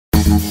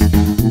Hello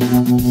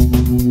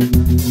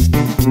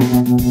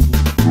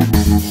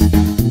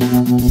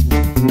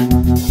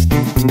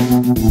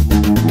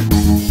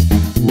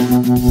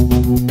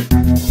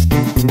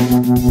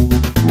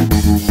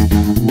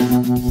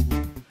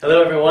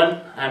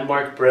everyone, I'm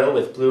Mark Brill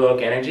with Blue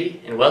Oak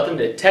Energy, and welcome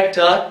to Tech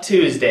Talk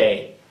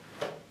Tuesday.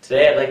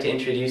 Today I'd like to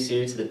introduce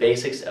you to the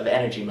basics of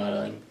energy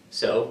modeling.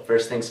 So,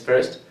 first things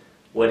first,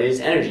 what is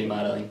energy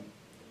modeling?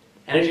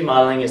 Energy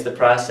modeling is the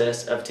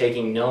process of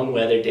taking known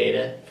weather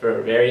data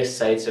for various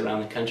sites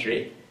around the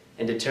country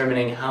and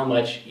determining how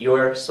much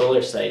your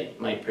solar site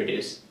might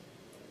produce.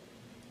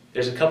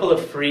 There's a couple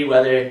of free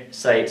weather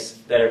sites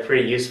that are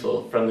pretty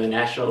useful from the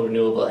National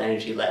Renewable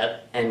Energy Lab,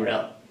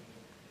 NREL.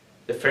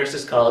 The first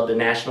is called the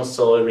National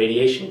Solar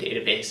Radiation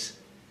Database.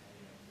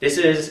 This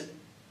is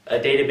a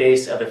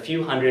database of a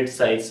few hundred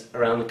sites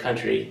around the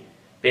country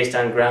based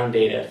on ground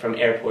data from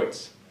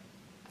airports.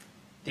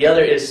 The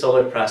other is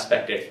Solar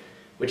Prospector,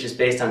 which is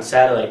based on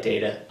satellite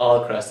data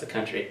all across the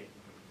country.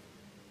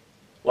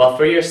 While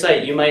for your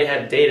site you might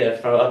have data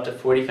for up to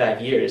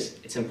 45 years,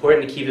 it's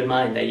important to keep in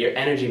mind that your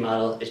energy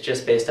model is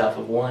just based off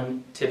of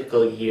one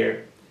typical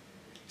year.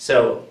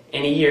 So,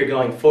 any year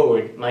going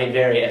forward might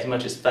vary as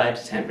much as 5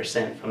 to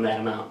 10% from that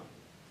amount.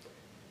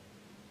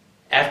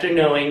 After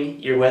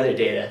knowing your weather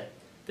data,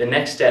 the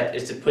next step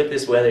is to put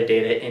this weather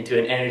data into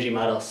an energy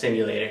model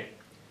simulator.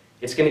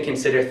 It's going to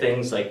consider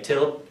things like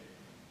tilt,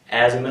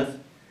 azimuth,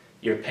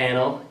 your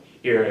panel,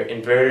 your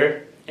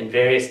inverter, and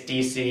various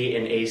DC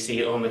and AC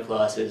ohmic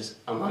losses,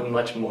 among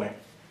much more.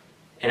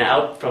 And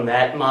out from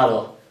that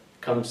model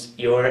comes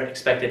your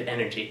expected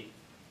energy.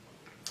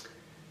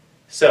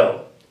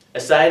 So,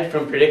 aside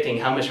from predicting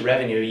how much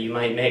revenue you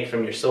might make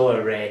from your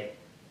solar array,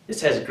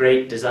 this has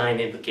great design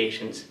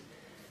implications.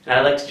 And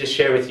I'd like to just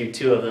share with you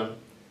two of them.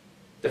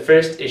 The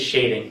first is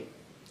shading.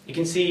 You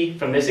can see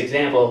from this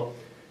example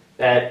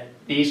that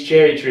these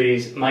cherry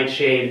trees might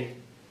shade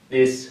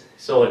this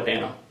solar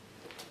panel.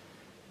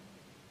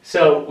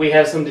 So we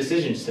have some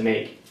decisions to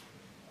make.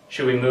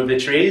 Should we move the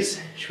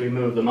trees? Should we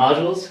move the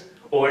modules?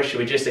 Or should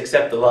we just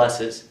accept the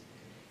losses?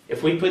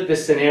 If we put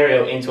this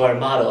scenario into our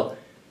model,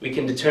 we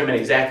can determine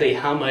exactly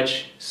how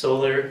much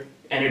solar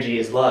energy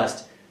is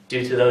lost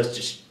due to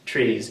those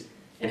trees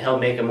and help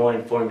make a more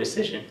informed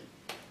decision.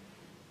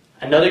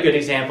 Another good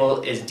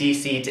example is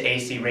DC to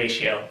AC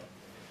ratio,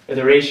 or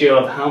the ratio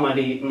of how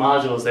many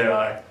modules there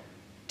are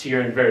to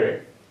your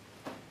inverter.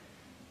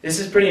 This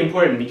is pretty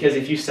important because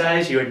if you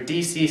size your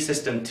DC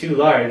system too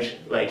large,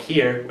 like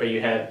here where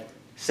you have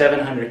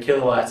 700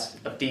 kilowatts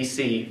of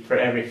DC for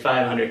every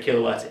 500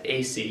 kilowatts of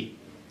AC,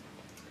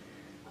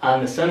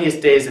 on the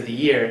sunniest days of the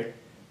year,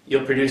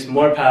 you'll produce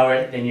more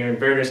power than your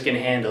inverters can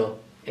handle,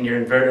 and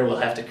your inverter will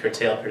have to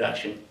curtail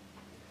production.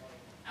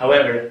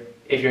 However,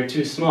 if you're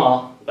too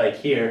small, like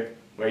here,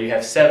 where you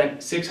have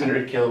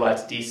 600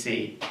 kilowatts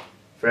DC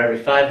for every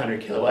 500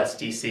 kilowatts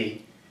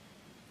DC,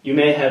 you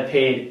may have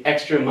paid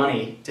extra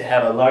money to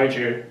have a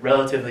larger,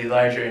 relatively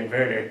larger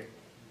inverter,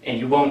 and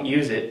you won't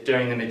use it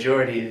during the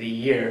majority of the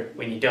year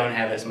when you don't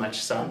have as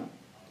much sun.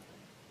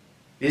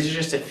 These are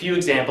just a few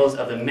examples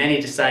of the many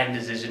design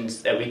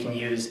decisions that we can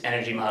use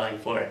energy modeling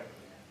for.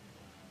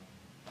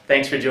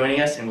 Thanks for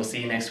joining us, and we'll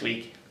see you next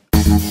week.